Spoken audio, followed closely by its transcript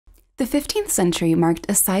The 15th century marked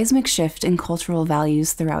a seismic shift in cultural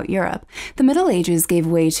values throughout Europe. The Middle Ages gave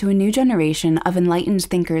way to a new generation of enlightened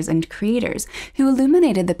thinkers and creators who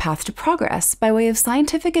illuminated the path to progress by way of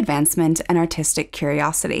scientific advancement and artistic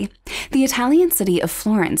curiosity. The Italian city of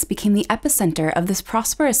Florence became the epicenter of this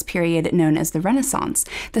prosperous period known as the Renaissance,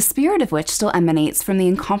 the spirit of which still emanates from the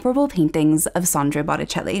incomparable paintings of Sandro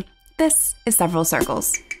Botticelli. This is Several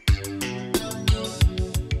Circles.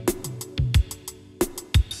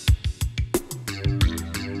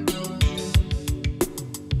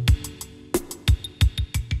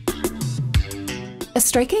 A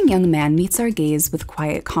striking young man meets our gaze with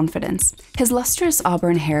quiet confidence. His lustrous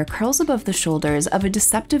auburn hair curls above the shoulders of a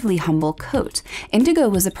deceptively humble coat. Indigo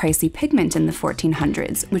was a pricey pigment in the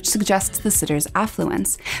 1400s, which suggests the sitter's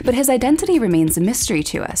affluence. But his identity remains a mystery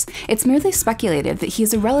to us. It's merely speculated that he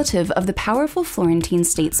is a relative of the powerful Florentine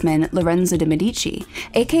statesman Lorenzo de' Medici,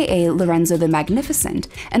 aka Lorenzo the Magnificent,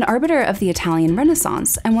 an arbiter of the Italian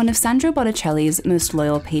Renaissance and one of Sandro Botticelli's most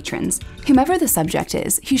loyal patrons. Whomever the subject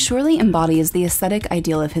is, he surely embodies the aesthetic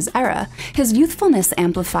ideal of his era, his youthfulness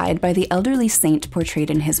amplified by the elderly saint portrayed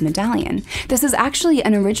in his medallion. This is actually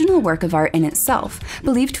an original work of art in itself,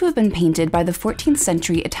 believed to have been painted by the 14th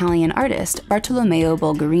century Italian artist Bartolomeo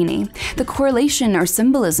Bulgarini. The correlation or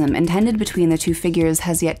symbolism intended between the two figures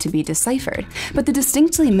has yet to be deciphered, but the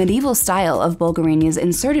distinctly medieval style of Bulgarini's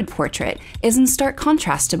inserted portrait is in stark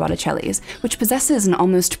contrast to Botticelli's, which possesses an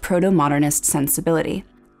almost proto-modernist sensibility.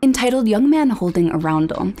 Entitled Young Man Holding a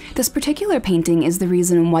Roundel, this particular painting is the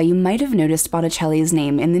reason why you might have noticed Botticelli's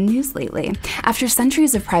name in the news lately. After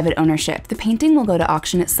centuries of private ownership, the painting will go to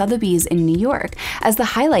auction at Sotheby's in New York as the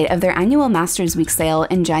highlight of their annual Masters Week sale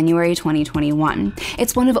in January 2021.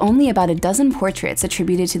 It's one of only about a dozen portraits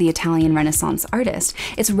attributed to the Italian Renaissance artist,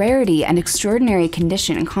 its rarity and extraordinary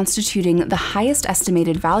condition constituting the highest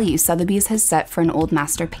estimated value Sotheby's has set for an old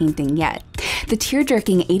master painting yet. The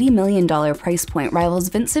tear-jerking $80 million price point rivals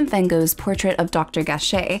Vincent Van Gogh's portrait of Dr.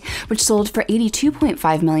 Gachet, which sold for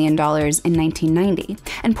 $82.5 million in 1990,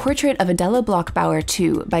 and Portrait of Adela Bloch-Bauer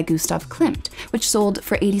II by Gustav Klimt, which sold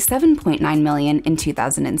for $87.9 million in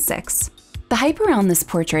 2006. The hype around this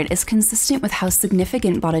portrait is consistent with how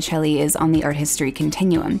significant Botticelli is on the art history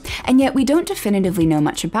continuum, and yet we don't definitively know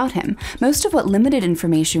much about him. Most of what limited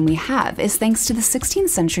information we have is thanks to the 16th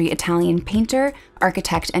century Italian painter,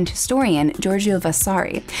 architect, and historian Giorgio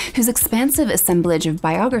Vasari, whose expansive assemblage of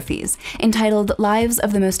biographies, entitled Lives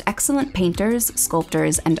of the Most Excellent Painters,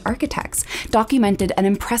 Sculptors, and Architects, documented an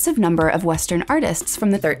impressive number of Western artists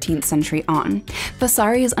from the 13th century on.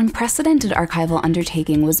 Vasari's unprecedented archival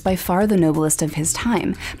undertaking was by far the noblest of his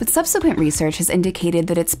time, but subsequent research has indicated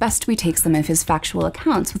that it's best we take some of his factual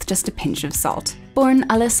accounts with just a pinch of salt. Born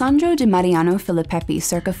Alessandro di Mariano Filippeppi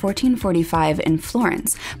circa 1445 in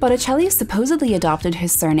Florence, Botticelli supposedly adopted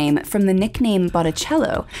his surname from the nickname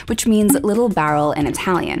Botticello, which means little barrel in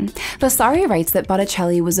Italian. Vasari writes that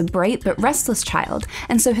Botticelli was a bright but restless child,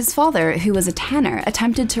 and so his father, who was a tanner,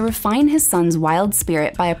 attempted to refine his son's wild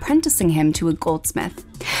spirit by apprenticing him to a goldsmith.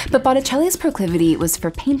 But Botticelli's proclivity was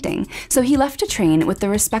for painting, so he left to train with the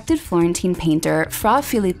respected Florentine painter Fra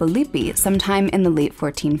Filippo Lippi sometime in the late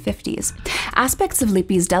 1450s. Aspects of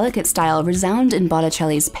Lippi's delicate style resound in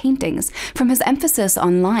Botticelli's paintings, from his emphasis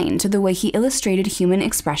on line to the way he illustrated human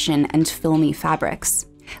expression and filmy fabrics.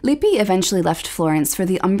 Lippi eventually left Florence for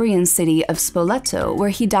the Umbrian city of Spoleto, where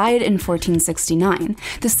he died in 1469,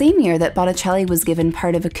 the same year that Botticelli was given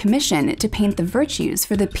part of a commission to paint the virtues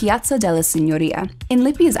for the Piazza della Signoria. In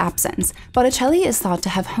Lippi's absence, Botticelli is thought to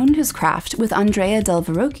have honed his craft with Andrea del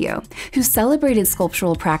Verrocchio, whose celebrated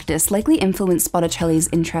sculptural practice likely influenced Botticelli's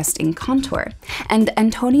interest in contour, and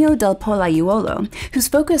Antonio del Pollaiuolo, whose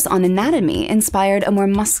focus on anatomy inspired a more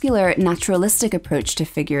muscular, naturalistic approach to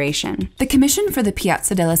figuration. The commission for the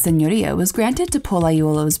Piazza della Signoria was granted to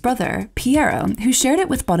Pollaiuolo's brother, Piero, who shared it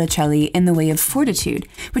with Botticelli in the way of Fortitude,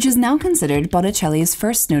 which is now considered Botticelli's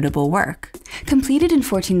first notable work. Completed in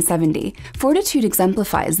 1470, Fortitude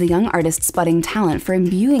exemplifies the young artist's budding talent for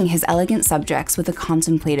imbuing his elegant subjects with a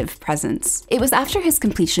contemplative presence. It was after his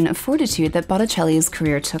completion of Fortitude that Botticelli's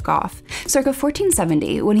career took off. Circa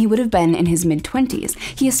 1470, when he would have been in his mid-20s,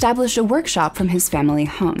 he established a workshop from his family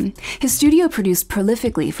home. His studio produced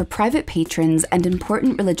prolifically for private patrons and important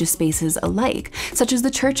religious spaces alike, such as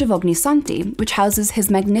the Church of Ognissanti, which houses his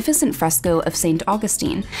magnificent fresco of St.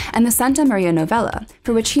 Augustine, and the Santa Maria Novella,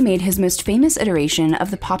 for which he made his most famous iteration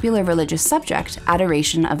of the popular religious subject,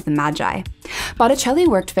 Adoration of the Magi. Botticelli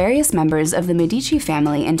worked various members of the Medici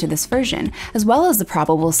family into this version, as well as the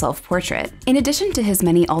probable self-portrait. In addition to his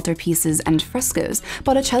many altarpieces and frescoes,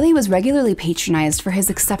 Botticelli was regularly patronized for his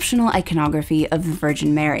exceptional iconography of the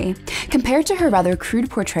Virgin Mary. Compared to her rather crude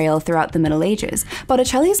portrayal throughout the Middle Ages,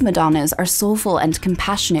 Botticelli's Madonnas are soulful and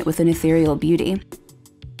compassionate with an ethereal beauty.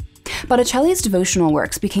 Botticelli's devotional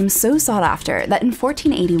works became so sought after that in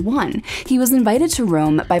 1481, he was invited to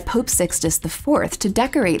Rome by Pope Sixtus IV to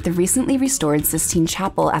decorate the recently restored Sistine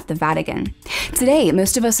Chapel at the Vatican. Today,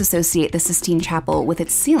 most of us associate the Sistine Chapel with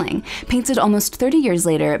its ceiling, painted almost 30 years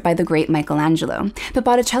later by the great Michelangelo, but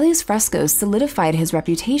Botticelli's frescoes solidified his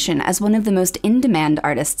reputation as one of the most in-demand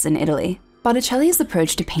artists in Italy. Botticelli's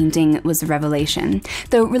approach to painting was a revelation.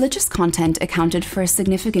 Though religious content accounted for a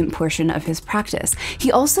significant portion of his practice,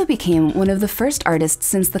 he also became one of the first artists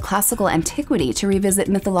since the classical antiquity to revisit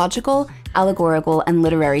mythological, allegorical, and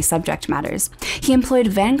literary subject matters. He employed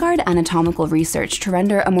vanguard anatomical research to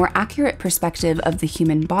render a more accurate perspective of the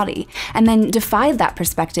human body, and then defied that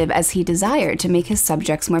perspective as he desired to make his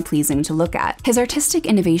subjects more pleasing to look at. His artistic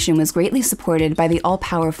innovation was greatly supported by the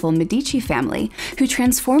all-powerful Medici family, who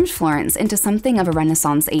transformed Florence into something of a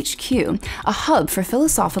Renaissance HQ, a hub for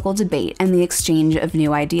philosophical debate and the exchange of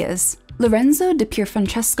new ideas. Lorenzo di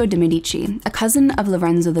Pierfrancesco de' Medici, a cousin of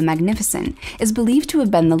Lorenzo the Magnificent, is believed to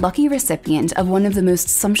have been the lucky recipient of one of the most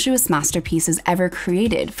sumptuous masterpieces ever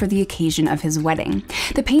created for the occasion of his wedding.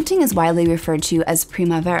 The painting is widely referred to as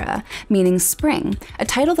Primavera, meaning spring, a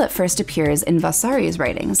title that first appears in Vasari's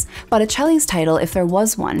writings. Botticelli's title, if there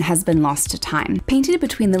was one, has been lost to time. Painted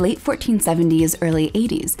between the late 1470s, early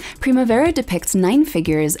 80s, Primavera depicts 9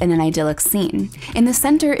 figures in an idyllic scene. In the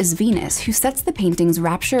center is Venus, who sets the painting's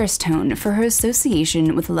rapturous tone for her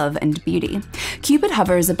association with love and beauty. Cupid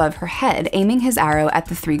hovers above her head, aiming his arrow at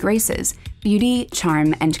the 3 graces: beauty,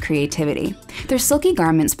 charm, and creativity. Their silky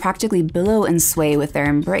garments practically billow and sway with their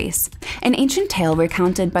embrace. An ancient tale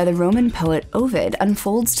recounted by the Roman poet Ovid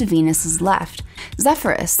unfolds to Venus's left.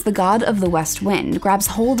 Zephyrus, the god of the west wind, grabs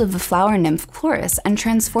hold of the flower nymph Chloris and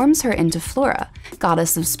transforms her into Flora,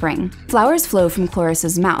 goddess of spring. Flowers flow from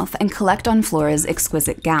Chloris's mouth and collect on Flora's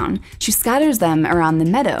exquisite gown. She scatters them around the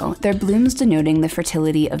meadow, their blooms denoting the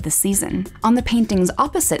fertility of the season. On the painting's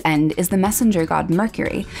opposite end is the messenger god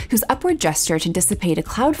Mercury, whose upward gesture to dissipate a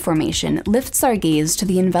cloud formation lifts our gaze to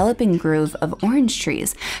the enveloping grove of orange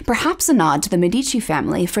trees, perhaps a nod to the Medici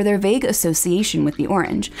family for their vague association with the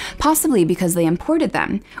orange, possibly because they imported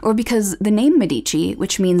them, or because the name Medici,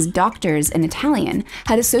 which means doctors in Italian,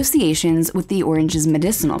 had associations with the orange's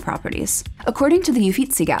medicinal properties. According to the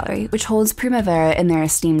Uffizi Gallery, which holds Primavera in their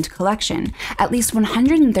esteemed collection, at least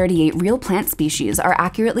 138 real plant species are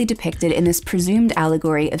accurately depicted in this presumed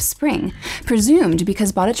allegory of spring, presumed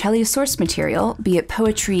because Botticelli's source material, be it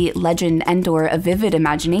poetry, legend, and/or a vivid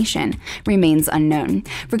imagination, remains unknown.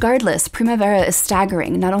 Regardless, Primavera is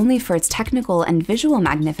staggering not only for its technical and visual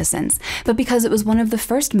magnificence, but because it was one of the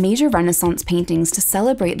first major Renaissance paintings to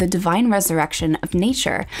celebrate the divine resurrection of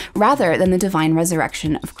nature rather than the divine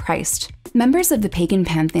resurrection of Christ. Members of the pagan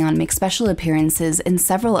pantheon make special appearances in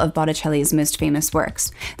several of Botticelli's most famous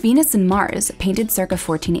works. Venus and Mars, painted circa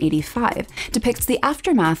 1485, depicts the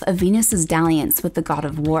aftermath of Venus's dalliance with the god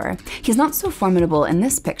of war. He's not so formidable in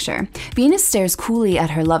this picture. Venus stares coolly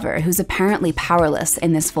at her lover, who's apparently powerless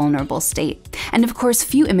in this vulnerable state. And of course,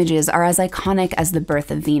 few images are as iconic as the Birth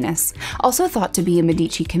of Venus. Also thought to be a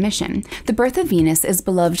Medici commission, the Birth of Venus is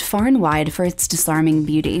beloved far and wide for its disarming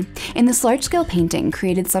beauty. In this large-scale painting,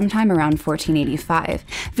 created sometime around 1485,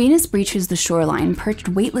 Venus breaches the shoreline, perched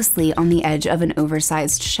weightlessly on the edge of an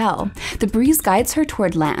oversized shell. The breeze guides her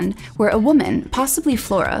toward land, where a woman, possibly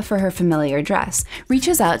Flora for her familiar dress,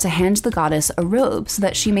 reaches out to hand the goddess a robe so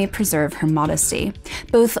that she may preserve her modesty.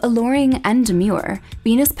 Both alluring and demure,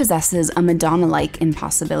 Venus possesses a Madonna-like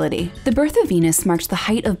impossibility. The Birth of Venus marked the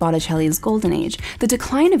height of Botticelli's golden age, the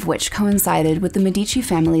decline of which coincided with the Medici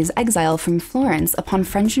family's exile from Florence upon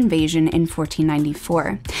French invasion in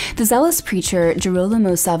 1494. The zealous preacher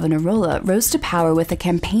Girolamo Savonarola rose to power with a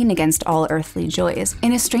campaign against all earthly joys.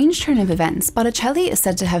 In a strange turn of events, Botticelli is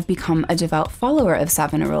said to have become a devout follower of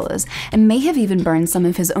Savonarola's, and may have even burned some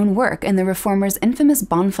of his own work in the reformer's infamous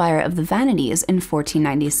bonfire of the Vanities in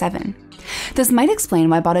 1497. This might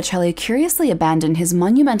explain why Botticelli curiously abandoned his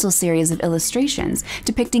monumental series of illustrations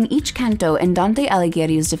depicting each canto in Dante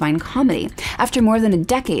Alighieri's Divine Comedy, after more than a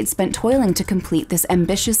decade spent toiling to complete this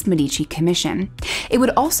ambitious Medici commission. It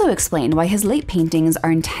would also explain why his late paintings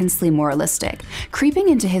are intensely moralistic. Creeping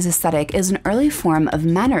into his aesthetic is an early form of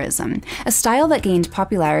mannerism, a style that gained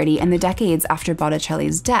popularity in the decades after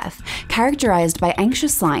Botticelli's death, characterized by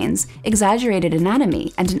anxious lines, exaggerated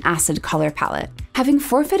anatomy, and an acid color palette. Having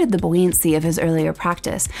forfeited the buoyancy brilliancy of his earlier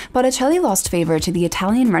practice, Botticelli lost favor to the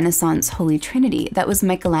Italian Renaissance Holy Trinity that was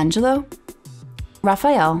Michelangelo,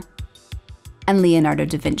 Raphael, and Leonardo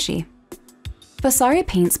da Vinci. Vasari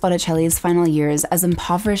paints Botticelli's final years as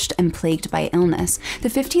impoverished and plagued by illness. The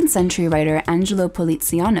 15th century writer Angelo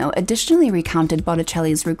Poliziano additionally recounted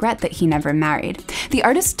Botticelli's regret that he never married. The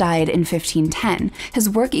artist died in 1510, his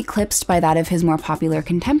work eclipsed by that of his more popular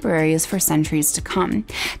contemporaries for centuries to come.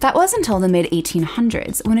 That was until the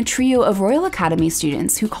mid-1800s, when a trio of Royal Academy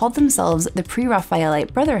students who called themselves the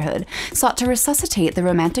Pre-Raphaelite Brotherhood sought to resuscitate the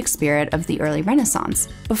romantic spirit of the early Renaissance,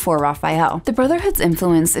 before Raphael. The Brotherhood's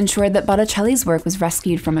influence ensured that Botticelli's work was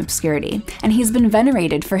rescued from obscurity, and he's been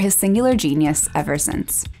venerated for his singular genius ever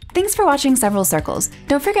since. Thanks for watching Several Circles.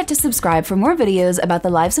 Don't forget to subscribe for more videos about the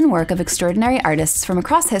lives and work of extraordinary artists from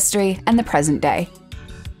across history and the present day.